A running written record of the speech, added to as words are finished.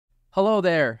Hello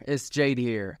there, it's Jade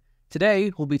here.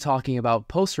 Today, we'll be talking about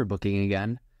poster booking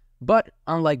again, but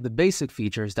unlike the basic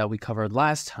features that we covered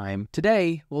last time,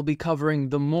 today we'll be covering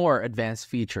the more advanced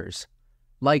features,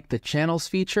 like the channels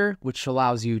feature, which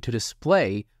allows you to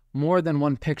display more than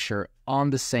one picture on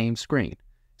the same screen.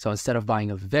 So instead of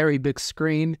buying a very big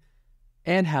screen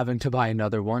and having to buy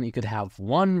another one, you could have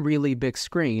one really big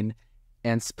screen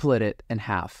and split it in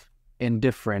half in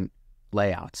different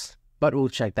layouts. But we'll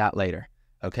check that later.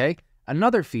 Okay,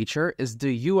 another feature is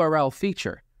the URL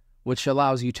feature, which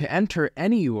allows you to enter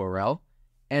any URL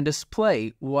and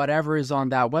display whatever is on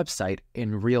that website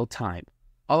in real time.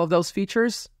 All of those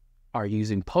features are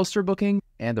using poster booking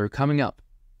and they're coming up.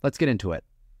 Let's get into it.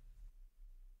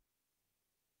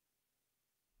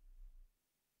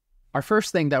 Our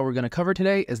first thing that we're going to cover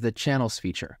today is the channels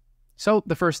feature. So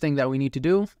the first thing that we need to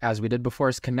do, as we did before,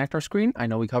 is connect our screen. I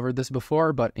know we covered this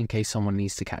before, but in case someone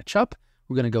needs to catch up,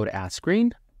 we're going to go to Add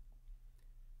Screen,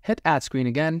 hit Add Screen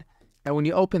again, and when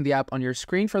you open the app on your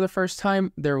screen for the first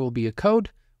time, there will be a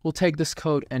code. We'll take this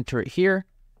code, enter it here,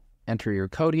 enter your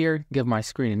code here, give my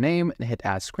screen a name, and hit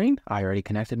Add Screen. I already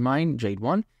connected mine,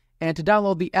 Jade1. And to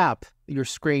download the app, your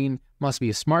screen must be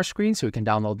a smart screen, so you can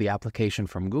download the application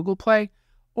from Google Play.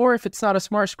 Or if it's not a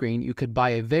smart screen, you could buy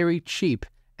a very cheap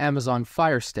Amazon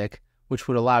Fire Stick, which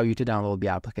would allow you to download the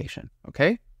application,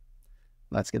 okay?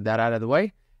 Let's get that out of the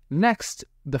way. Next,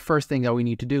 the first thing that we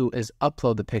need to do is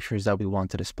upload the pictures that we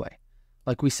want to display.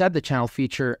 Like we said, the channel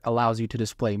feature allows you to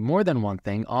display more than one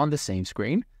thing on the same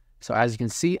screen. So as you can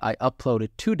see, I uploaded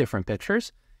 2 different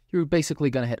pictures. You're basically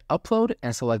going to hit upload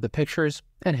and select the pictures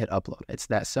and hit upload. It's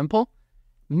that simple.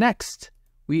 Next,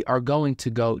 we are going to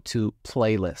go to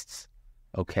playlists.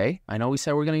 Okay, I know we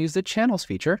said we're going to use the channels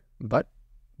feature, but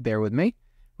bear with me.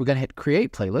 We're going to hit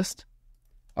create playlist.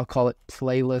 I'll call it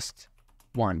playlist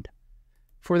 1.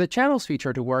 For the channels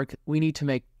feature to work, we need to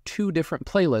make 2 different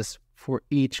playlists for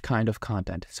each kind of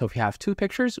content. So if you have 2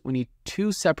 pictures, we need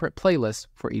 2 separate playlists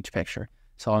for each picture.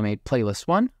 So I made playlist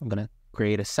 1. I'm going to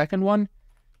create a second one,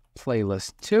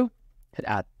 playlist 2, hit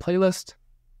add playlist.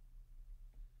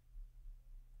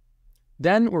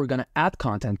 Then we're going to add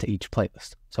content to each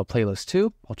playlist. So playlist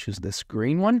 2, I'll choose this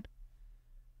green one.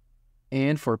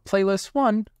 And for playlist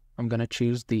 1, I'm going to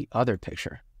choose the other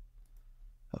picture.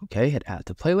 Okay, hit add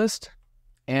to playlist.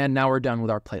 And now we're done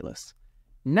with our playlist.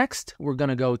 Next, we're going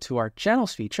to go to our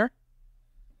channels feature.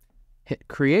 Hit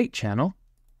create channel.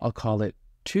 I'll call it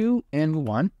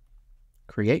 2-in-1.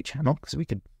 Create channel, because we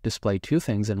could display 2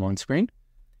 things in one screen.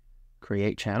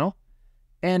 Create channel.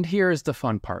 And here is the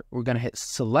fun part. We're going to hit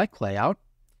select layout.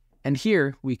 And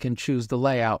here we can choose the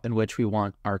layout in which we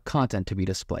want our content to be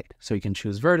displayed. So you can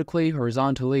choose vertically,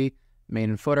 horizontally, main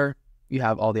and footer. You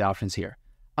have all the options here.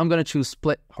 I'm going to choose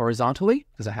split horizontally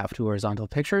because I have 2 horizontal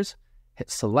pictures. Hit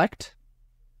select.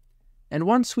 And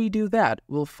once we do that,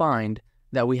 we'll find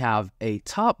that we have a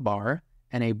top bar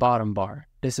and a bottom bar.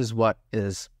 This is what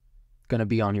is going to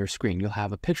be on your screen. You'll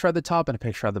have a picture at the top and a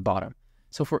picture at the bottom.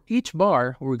 So for each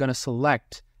bar, we're going to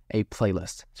select a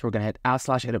playlist. So we're going to hit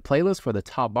 /edit playlist for the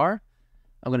top bar.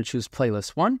 I'm going to choose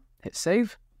playlist 1, hit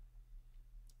save.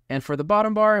 And for the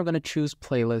bottom bar, I'm going to choose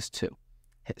playlist 2.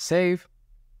 Hit save.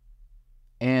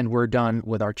 And we're done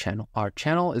with our channel. Our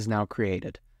channel is now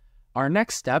created. Our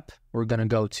next step, we're going to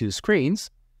go to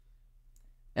screens.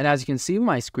 And as you can see,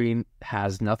 my screen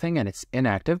has nothing and it's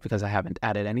inactive because I haven't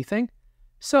added anything.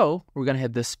 So we're going to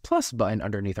hit this plus button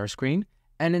underneath our screen.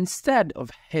 And instead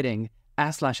of hitting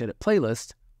 /edit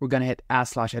playlist, we're going to hit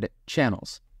 /edit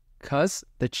channels because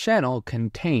the channel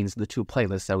contains the 2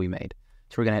 playlists that we made.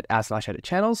 So we're going to hit /edit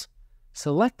channels,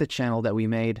 select the channel that we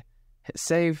made, hit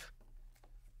save,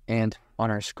 and on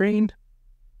our screen,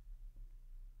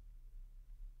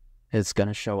 it's going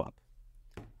to show up.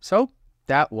 So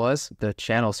that was the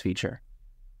channels feature.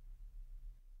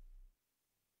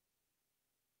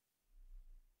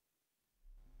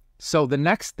 So the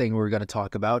next thing we're going to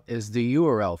talk about is the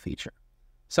URL feature.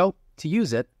 So to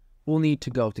use it, we'll need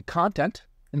to go to content.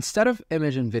 Instead of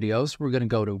image and videos, we're going to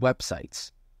go to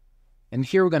websites. And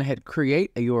here we're going to hit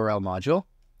create a URL module.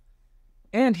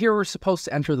 And here we're supposed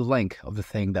to enter the link of the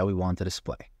thing that we want to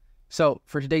display. So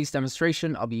for today's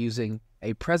demonstration, I'll be using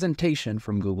a presentation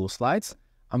from Google Slides.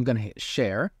 I'm going to hit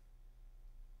share.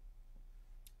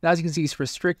 Now, as you can see, it's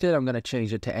restricted. I'm going to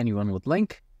change it to anyone with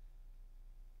link.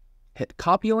 Hit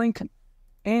copy link.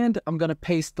 And I'm going to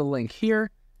paste the link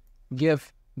here.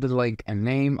 Give the link a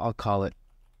name. I'll call it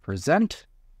present.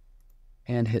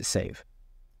 And hit save.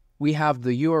 We have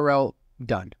the URL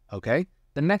done, okay?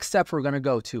 The next step, we're going to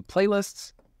go to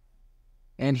playlists.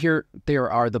 And here,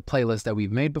 there are the playlists that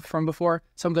we've made from before.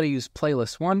 So I'm going to use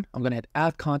playlist 1. I'm going to hit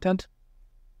add content.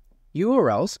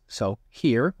 URLs. So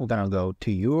here, we're going to go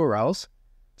to URLs,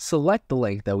 select the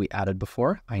link that we added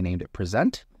before. I named it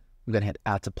present. I'm going to hit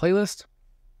add to playlist.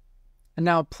 And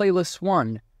now playlist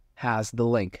 1 has the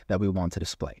link that we want to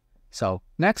display. So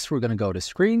next, we're going to go to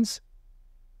screens,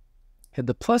 hit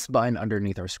the plus button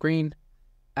underneath our screen,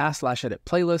 /edit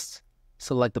playlists,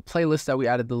 select the playlist that we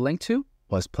added the link to,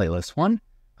 was playlist 1.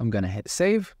 I'm going to hit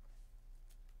save.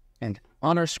 And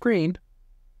on our screen,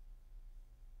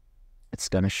 it's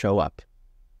going to show up.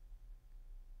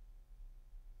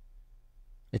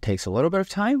 It takes a little bit of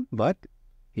time, but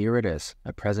here it is,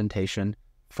 a presentation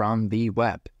from the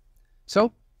web.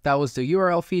 So that was the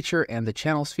URL feature and the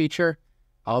channels feature.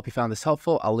 I hope you found this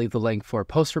helpful. I'll leave the link for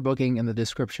PosterBooking in the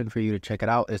description for you to check it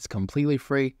out. It's completely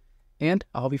free, and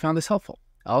I hope you found this helpful.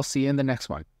 I'll see you in the next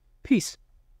one. Peace.